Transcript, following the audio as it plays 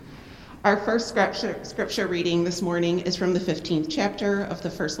Our first scripture reading this morning is from the 15th chapter of the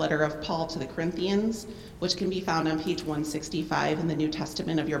first letter of Paul to the Corinthians, which can be found on page 165 in the New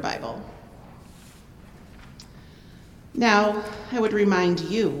Testament of your Bible. Now, I would remind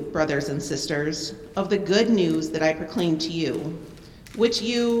you, brothers and sisters, of the good news that I proclaimed to you, which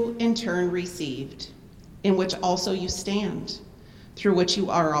you in turn received, in which also you stand, through which you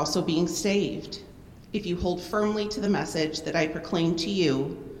are also being saved, if you hold firmly to the message that I proclaimed to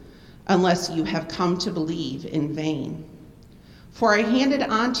you, unless you have come to believe in vain. For I handed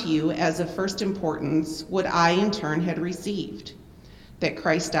on to you as of first importance what I in turn had received, that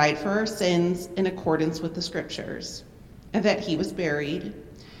Christ died for our sins in accordance with the Scriptures, and that he was buried,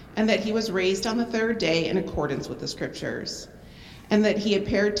 and that he was raised on the third day in accordance with the Scriptures, and that he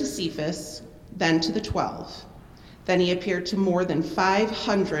appeared to Cephas, then to the 12. Then he appeared to more than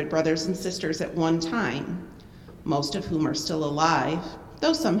 500 brothers and sisters at one time, most of whom are still alive,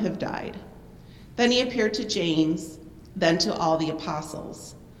 though some have died. Then he appeared to James, then to all the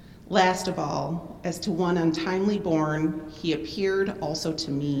apostles. Last of all, as to one untimely born, he appeared also to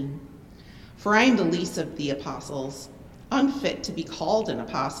me. For I am the least of the apostles, unfit to be called an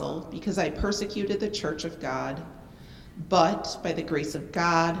apostle, because I persecuted the church of God. But by the grace of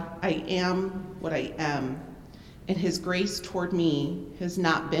God, I am what I am, and his grace toward me has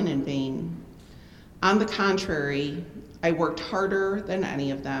not been in vain. On the contrary, I worked harder than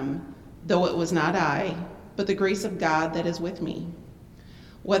any of them, though it was not I, but the grace of God that is with me.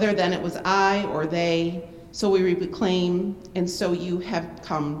 Whether then it was I or they, so we proclaim, and so you have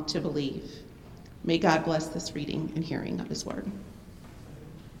come to believe. May God bless this reading and hearing of his word.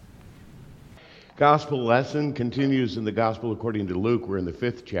 Gospel lesson continues in the Gospel according to Luke. We're in the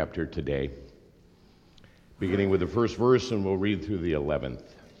 5th chapter today, beginning with the first verse, and we'll read through the 11th.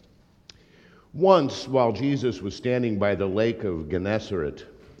 Once, while Jesus was standing by the lake of Gennesaret,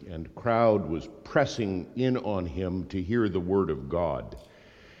 and a crowd was pressing in on him to hear the word of God,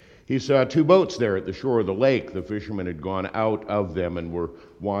 he saw 2 boats there at the shore of the lake. The fishermen had gone out of them and were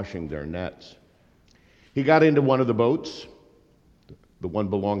washing their nets. He got into one of the boats, the one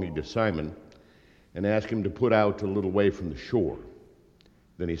belonging to Simon, and asked him to put out a little way from the shore.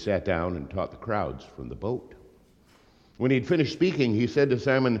 Then he sat down and taught the crowds from the boat. When he'd finished speaking, he said to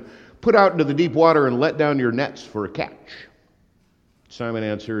Simon, "Put out into the deep water and let down your nets for a catch." Simon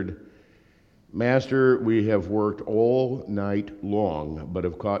answered, "Master, we have worked all night long, but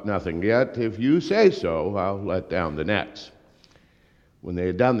have caught nothing. Yet, if you say so, I'll let down the nets." When they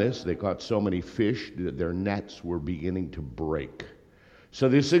had done this, they caught so many fish that their nets were beginning to break. So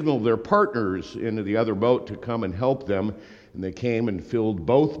they signaled their partners into the other boat to come and help them, and they came and filled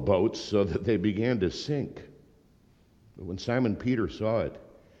both boats so that they began to sink. But when Simon Peter saw it,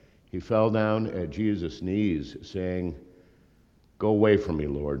 he fell down at Jesus' knees, saying, "Go away from me,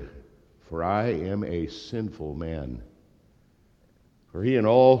 Lord, for I am a sinful man." For he and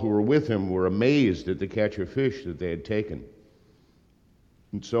all who were with him were amazed at the catch of fish that they had taken.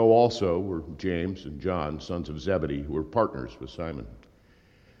 And so also were James and John, sons of Zebedee, who were partners with Simon.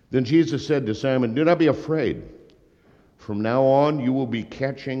 Then Jesus said to Simon, "Do not be afraid. From now on you will be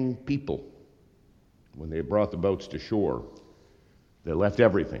catching people." When they brought the boats to shore, they left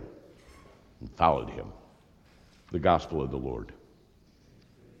everything and followed him. The gospel of the Lord.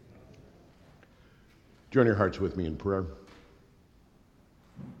 Join your hearts with me in prayer.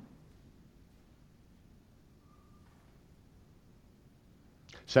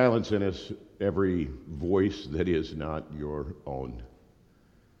 Silence in us every voice that is not your own.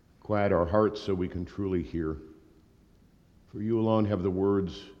 Quiet our hearts so we can truly hear. For you alone have the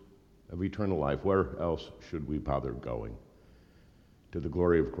words of eternal life. Where else should we bother going? To the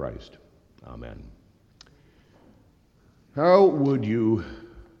glory of Christ. Amen. How would you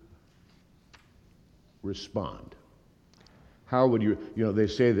respond? How would you, they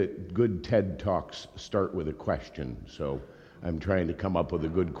say that good TED Talks start with a question, so I'm trying to come up with a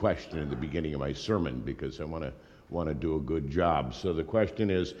good question at the beginning of my sermon because I want to do a good job. So the question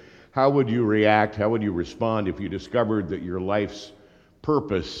is, how would you react, how would you respond if you discovered that your life's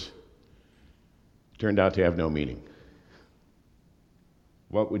purpose turned out to have no meaning?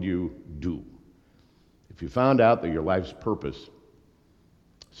 What would you do if you found out that your life's purpose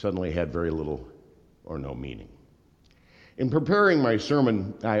suddenly had very little or no meaning? In preparing my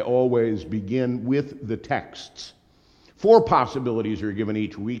sermon, I always begin with the texts. 4 possibilities are given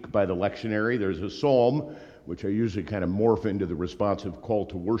each week by the lectionary. There's a psalm, which I usually kind of morph into the responsive call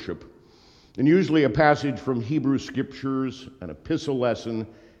to worship, and usually a passage from Hebrew scriptures, an epistle lesson,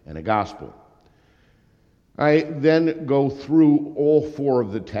 and a gospel. I then go through all 4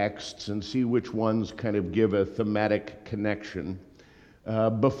 of the texts and see which ones kind of give a thematic connection.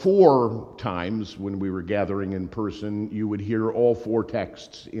 Before times when we were gathering in person, you would hear all 4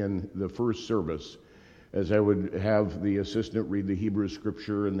 texts in the first service, as I would have the assistant read the Hebrew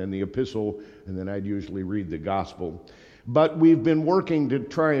scripture and then the epistle, and then I'd usually read the gospel. But we've been working to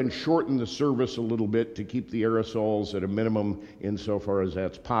try and shorten the service a little bit to keep the aerosols at a minimum insofar as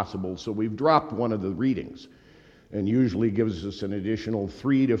that's possible. So we've dropped one of the readings, and usually gives us an additional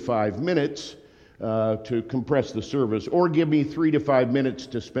 3 to 5 minutes to compress the service, or give me 3 to 5 minutes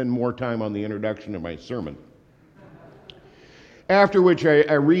to spend more time on the introduction of my sermon. After which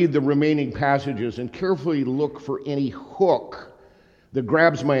I read the remaining passages and carefully look for any hook that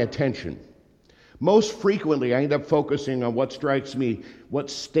grabs my attention. Most frequently, I end up focusing on what strikes me, what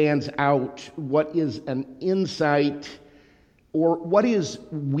stands out, what is an insight, or what is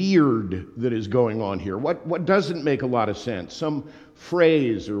weird that is going on here, what doesn't make a lot of sense, some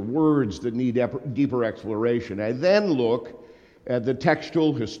phrase or words that need deeper exploration. I then look at the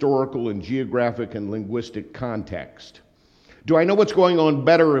textual, historical, and geographic and linguistic context. Do I know what's going on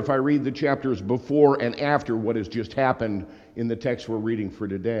better if I read the chapters before and after what has just happened in the text we're reading for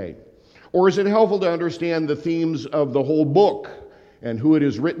today? Or is it helpful to understand the themes of the whole book and who it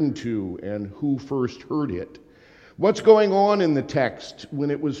is written to and who first heard it? What's going on in the text when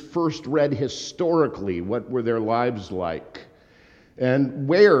it was first read historically? What were their lives like? And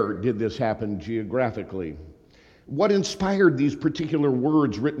where did this happen geographically? What inspired these particular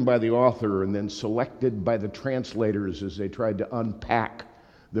words written by the author and then selected by the translators as they tried to unpack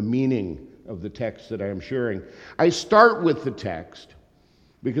the meaning of the text that I am sharing? I start with the text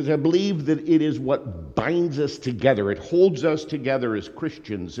because I believe that it is what binds us together. It holds us together as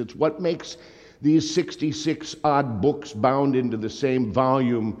Christians. It's what makes these 66 odd books bound into the same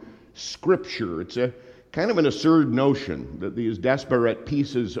volume Scripture. It's a kind of an absurd notion that these disparate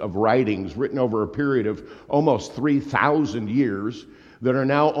pieces of writings written over a period of almost 3,000 years that are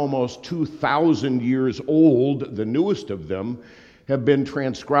now almost 2,000 years old, the newest of them, have been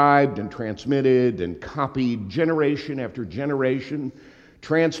transcribed and transmitted and copied generation after generation,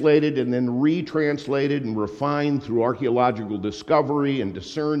 translated and then retranslated and refined through archaeological discovery and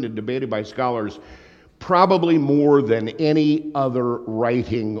discerned and debated by scholars, probably more than any other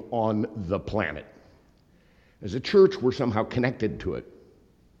writing on the planet. As a church, we're somehow connected to it,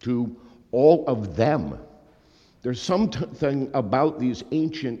 to all of them. There's something about these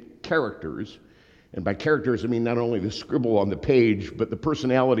ancient characters, and by characters I mean not only the scribble on the page, but the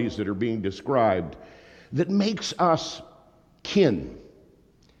personalities that are being described, that makes us kin.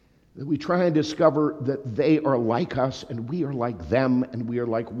 That we try and discover that they are like us and we are like them and we are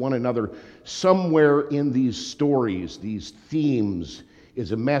like one another. Somewhere in these stories, these themes,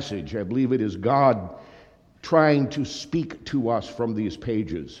 is a message. I believe it is God trying to speak to us from these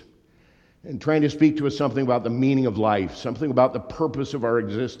pages and trying to speak to us something about the meaning of life, something about the purpose of our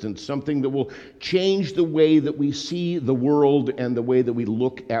existence, something that will change the way that we see the world and the way that we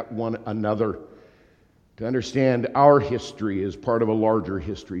look at one another. To understand our history as part of a larger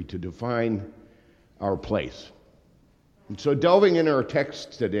history, to define our place. And so delving into our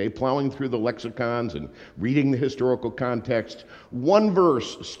text today, plowing through the lexicons and reading the historical context, one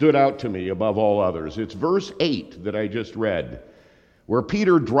verse stood out to me above all others. It's verse 8 that I just read, where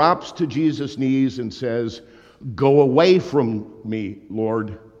Peter drops to Jesus' knees and says, "Go away from me,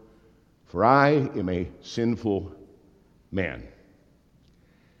 Lord, for I am a sinful man."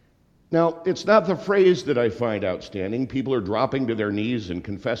 Now, it's not the phrase that I find outstanding. People are dropping to their knees and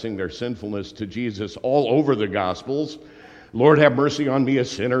confessing their sinfulness to Jesus all over the Gospels. "Lord, have mercy on me, a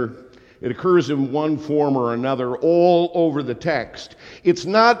sinner." It occurs in one form or another all over the text. It's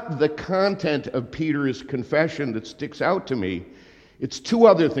not the content of Peter's confession that sticks out to me. It's 2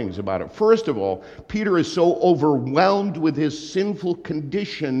 other things about it. First of all, Peter is so overwhelmed with his sinful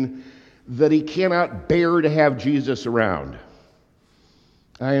condition that he cannot bear to have Jesus around.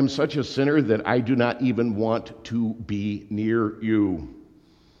 "I am such a sinner that I do not even want to be near you."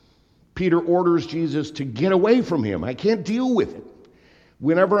 Peter orders Jesus to get away from him. "I can't deal with it.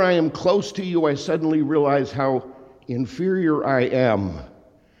 Whenever I am close to you, I suddenly realize how inferior I am.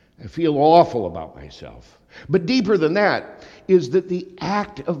 I feel awful about myself." But deeper than that is that the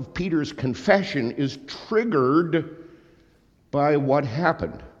act of Peter's confession is triggered by what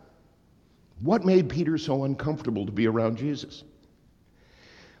happened. What made Peter so uncomfortable to be around Jesus?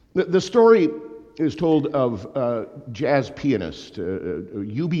 The story is told of a jazz pianist,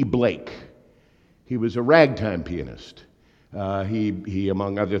 U.B. Blake. He was a ragtime pianist. He,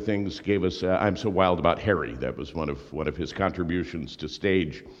 among other things, gave us "I'm So Wild About Harry." That was one of his contributions to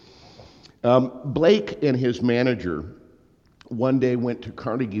stage. Blake and his manager one day went to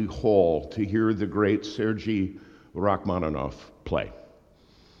Carnegie Hall to hear the great Sergei Rachmaninoff play.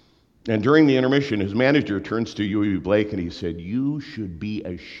 And during the intermission, his manager turns to Huey Blake and he said, "You should be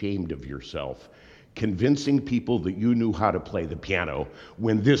ashamed of yourself, convincing people that you knew how to play the piano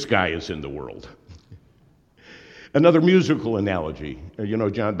when this guy is in the world." Another musical analogy,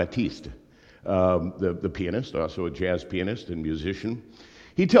 John Baptiste, the pianist, also a jazz pianist and musician.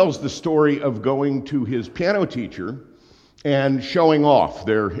 He tells the story of going to his piano teacher and showing off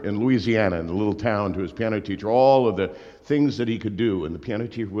there in Louisiana, in the little town, to his piano teacher, all of the things that he could do. And the piano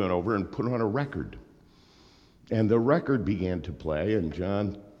teacher went over and put on a record. And the record began to play, and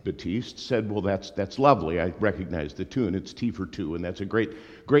John Baptiste said, "Well, that's lovely. I recognize the tune. It's T for Two, and that's a great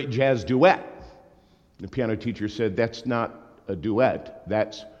jazz duet." The piano teacher said, "That's not a duet.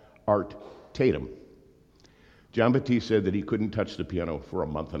 That's Art Tatum." John Baptiste said that he couldn't touch the piano for a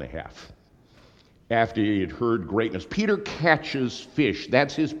month and a half after he had heard greatness. Peter catches fish.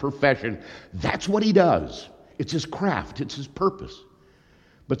 That's his profession. That's what he does. It's his craft. It's his purpose.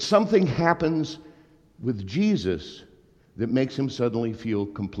 But something happens with Jesus that makes him suddenly feel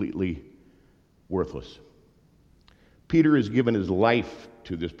completely worthless. Peter has given his life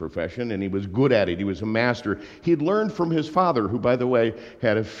to this profession, and he was good at it. He was a master. He'd learned from his father, who, by the way,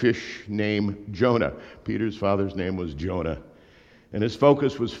 had a fish named Jonah. Peter's father's name was Jonah. And his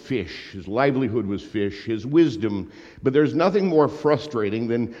focus was fish. His livelihood was fish, his wisdom. But there's nothing more frustrating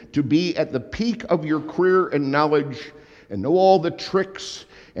than to be at the peak of your career and knowledge and know all the tricks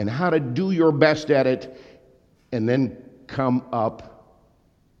and how to do your best at it, and then come up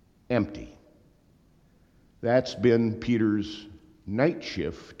empty. That's been Peter's night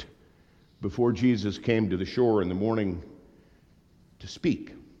shift before Jesus came to the shore in the morning to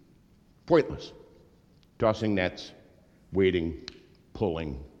speak. Pointless. Tossing nets, waiting,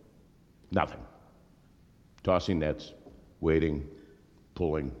 pulling, nothing. Tossing nets, waiting,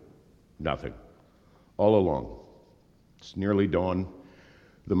 pulling, nothing. All along. It's nearly dawn.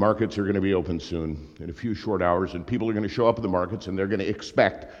 The markets are going to be open soon, in a few short hours, and people are going to show up at the markets and they're going to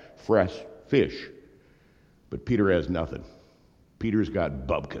expect fresh fish. But Peter has nothing. Peter's got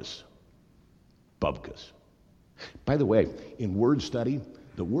bubkas. Bubkas. By the way, in word study,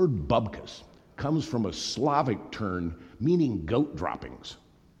 the word bubkas comes from a Slavic term meaning goat droppings.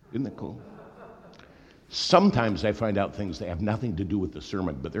 Isn't that cool? Sometimes I find out things that have nothing to do with the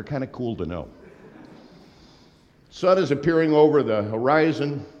sermon, but they're kind of cool to know. Sun is appearing over the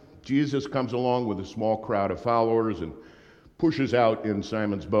horizon. Jesus comes along with a small crowd of followers and pushes out in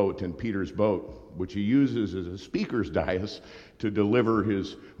Simon's boat, in Peter's boat, which he uses as a speaker's dais to deliver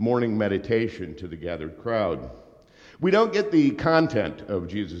his morning meditation to the gathered crowd. We don't get the content of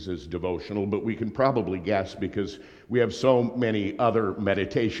Jesus' devotional, but we can probably guess because we have so many other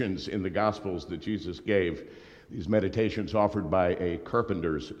meditations in the Gospels that Jesus gave. These meditations offered by a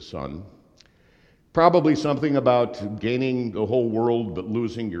carpenter's son. Probably something about gaining the whole world but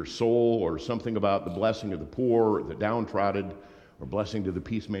losing your soul, or something about the blessing of the poor, or the downtrodden, or blessing to the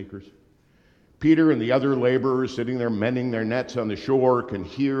peacemakers. Peter and the other laborers sitting there mending their nets on the shore can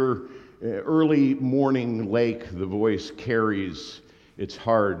hear early morning lake the voice carries. It's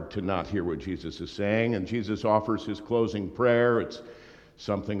hard to not hear what Jesus is saying, and Jesus offers his closing prayer. It's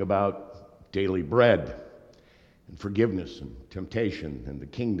something about daily bread and forgiveness and temptation and the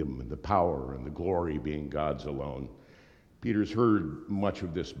kingdom and the power and the glory being God's alone. Peter's heard much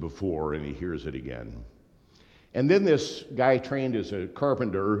of this before, and he hears it again. And then this guy trained as a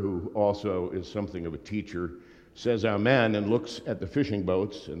carpenter, who also is something of a teacher, says amen and looks at the fishing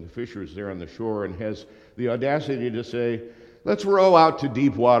boats and the fishers there on the shore and has the audacity to say, "Let's row out to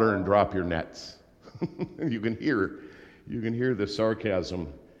deep water and drop your nets." You can hear the sarcasm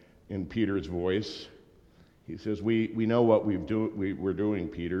in Peter's voice. He says, we know what we're doing,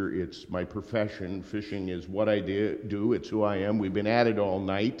 Peter. It's my profession. Fishing is what I do. It's who I am. We've been at it all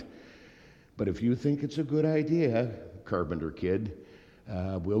night. But if you think it's a good idea, carpenter kid,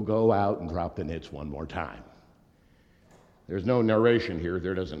 we'll go out and drop the nets one more time. There's no narration here.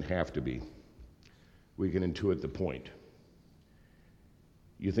 There doesn't have to be. We can intuit the point.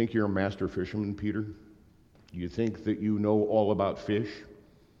 You think you're a master fisherman, Peter? You think that you know all about fish?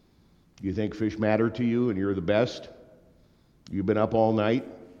 You think fish matter to you and you're the best? You've been up all night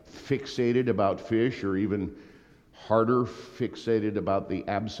fixated about fish, or even harder, fixated about the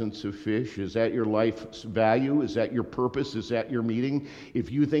absence of fish? Is that your life's value? Is that your purpose? Is that your meaning?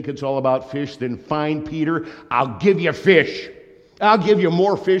 If you think it's all about fish, then fine, Peter, I'll give you fish. I'll give you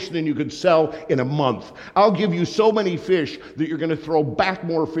more fish than you could sell in a month. I'll give you so many fish that you're going to throw back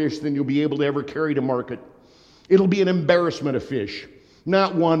more fish than you'll be able to ever carry to market. It'll be an embarrassment of fish.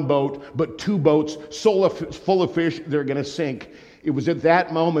 Not one boat, but two boats full of fish, they're going to sink. It was at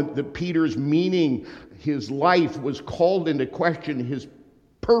that moment that Peter's meaning, his life, was called into question. His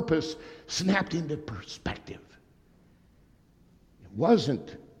purpose snapped into perspective. It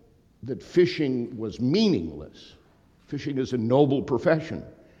wasn't that fishing was meaningless. Fishing is a noble profession.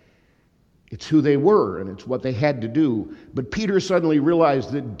 It's who they were, and it's what they had to do. But Peter suddenly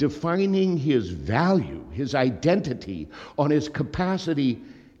realized that defining his value, his identity, on his capacity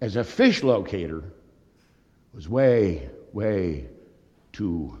as a fish locator was way, way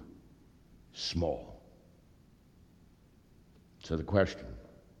too small. So the question,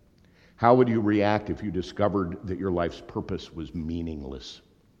 how would you react if you discovered that your life's purpose was meaningless?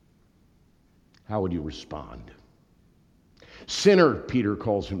 How would you respond? Sinner, Peter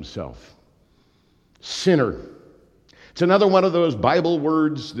calls himself. Sinner. It's another one of those Bible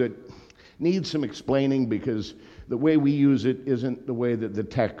words that needs some explaining because the way we use it isn't the way that the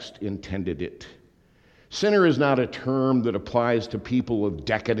text intended it. Sinner is not a term that applies to people of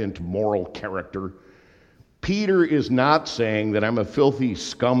decadent moral character. Peter is not saying that I'm a filthy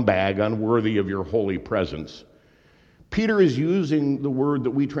scumbag unworthy of your holy presence. Peter is using the word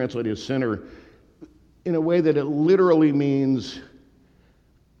that we translate as sinner in a way that it literally means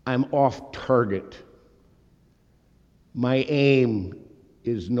I'm off target. My aim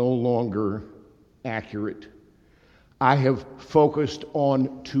is no longer accurate. I have focused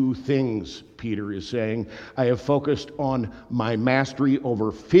on two things, Peter is saying. I have focused on my mastery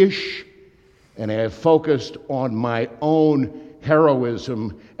over fish, and I have focused on my own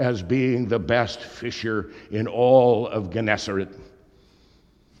heroism as being the best fisher in all of Gennesaret.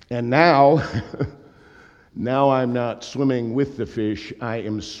 And now, now I'm not swimming with the fish, I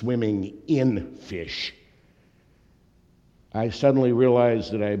am swimming in fish. I suddenly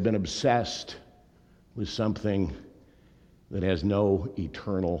realized that I had been obsessed with something that has no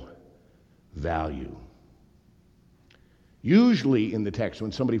eternal value. Usually in the text,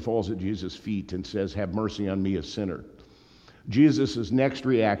 when somebody falls at Jesus' feet and says, "Have mercy on me, a sinner," Jesus' next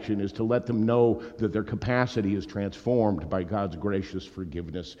reaction is to let them know that their capacity is transformed by God's gracious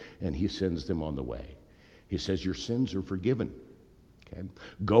forgiveness, and he sends them on the way. He says, your sins are forgiven. Okay?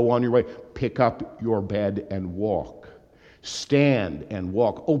 Go on your way. Pick up your bed and walk. Stand and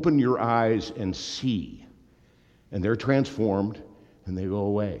walk. Open your eyes and see. And they're transformed, and they go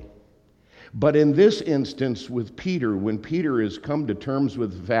away. But in this instance with Peter, when Peter has come to terms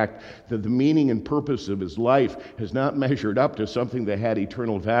with the fact that the meaning and purpose of his life has not measured up to something that had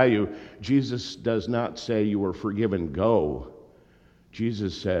eternal value, Jesus does not say, you are forgiven, go.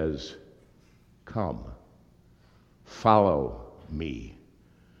 Jesus says, come, follow me.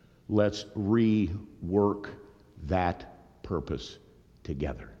 Let's rework that purpose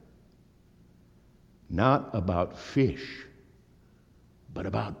together. Not about fish, but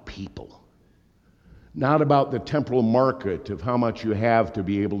about people. Not about the temporal market of how much you have to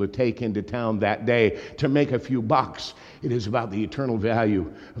be able to take into town that day to make a few bucks. It is about the eternal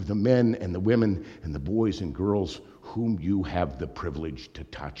value of the men and the women and the boys and girls whom you have the privilege to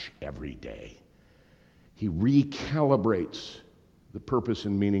touch every day. He recalibrates the purpose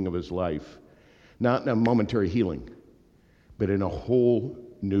and meaning of his life, not in a momentary healing, but in a whole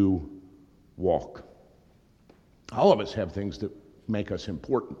new walk. All of us have things that make us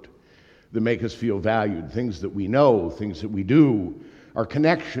important, that make us feel valued, things that we know, things that we do, our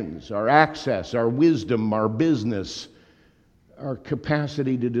connections, our access, our wisdom, our business, our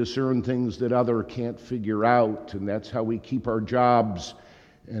capacity to discern things that others can't figure out, and that's how we keep our jobs,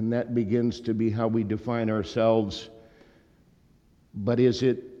 and that begins to be how we define ourselves. But is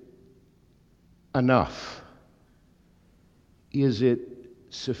it enough? Is it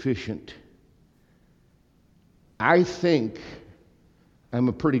sufficient? I think I'm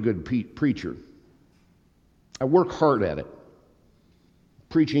a pretty good preacher. I work hard at it.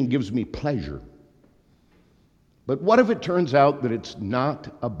 Preaching gives me pleasure. But what if it turns out that it's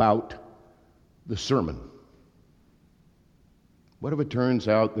not about the sermon? What if it turns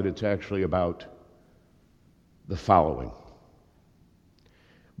out that it's actually about the following?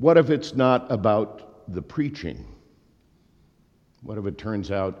 What if it's not about the preaching? What if it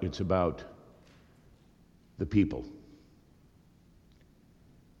turns out it's about the people?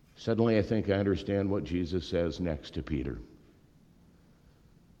 Suddenly I think I understand what Jesus says next to Peter.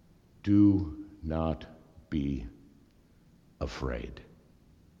 Do not be afraid.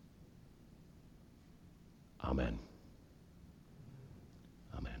 Amen.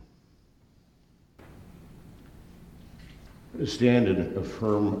 Amen. Let us stand and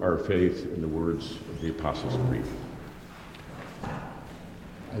affirm our faith in the words of the Apostles' Creed.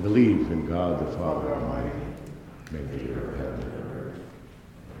 I believe in God the Father Almighty, maker of heaven and earth.